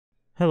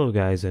Hello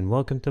guys and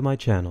welcome to my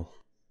channel.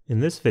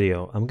 In this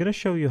video, I'm going to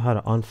show you how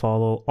to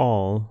unfollow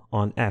all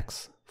on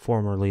X,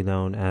 formerly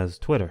known as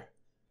Twitter.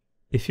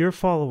 If your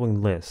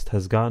following list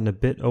has gotten a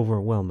bit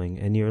overwhelming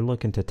and you're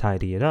looking to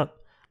tidy it up,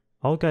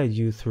 I'll guide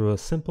you through a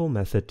simple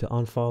method to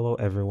unfollow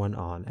everyone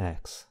on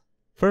X.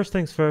 First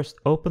things first,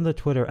 open the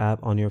Twitter app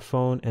on your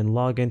phone and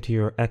log into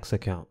your X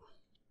account.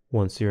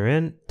 Once you're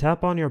in,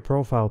 tap on your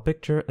profile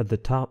picture at the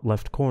top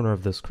left corner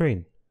of the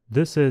screen.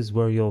 This is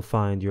where you'll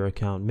find your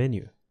account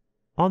menu.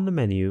 On the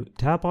menu,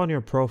 tap on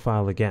your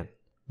profile again.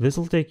 This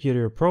will take you to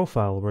your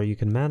profile where you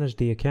can manage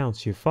the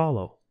accounts you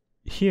follow.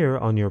 Here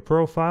on your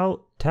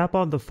profile, tap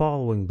on the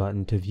following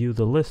button to view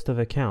the list of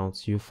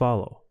accounts you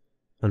follow.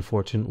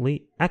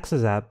 Unfortunately,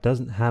 X's app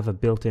doesn't have a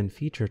built-in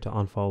feature to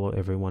unfollow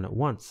everyone at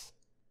once.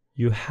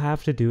 You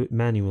have to do it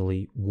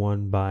manually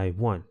one by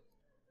one.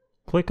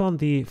 Click on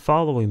the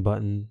following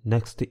button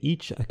next to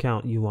each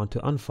account you want to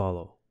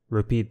unfollow.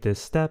 Repeat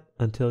this step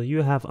until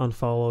you have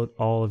unfollowed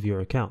all of your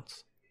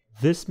accounts.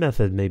 This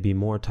method may be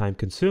more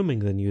time-consuming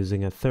than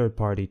using a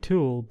third-party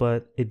tool,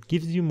 but it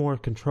gives you more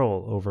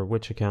control over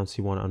which accounts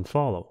you want to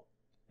unfollow.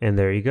 And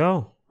there you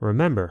go.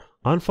 Remember,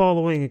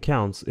 unfollowing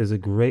accounts is a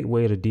great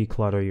way to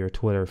declutter your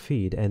Twitter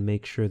feed and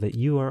make sure that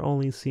you are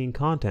only seeing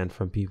content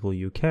from people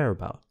you care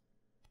about.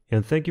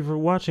 And thank you for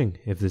watching.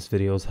 If this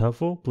video is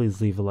helpful, please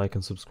leave a like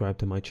and subscribe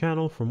to my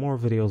channel for more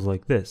videos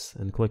like this,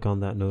 and click on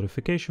that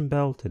notification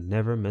bell to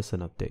never miss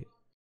an update.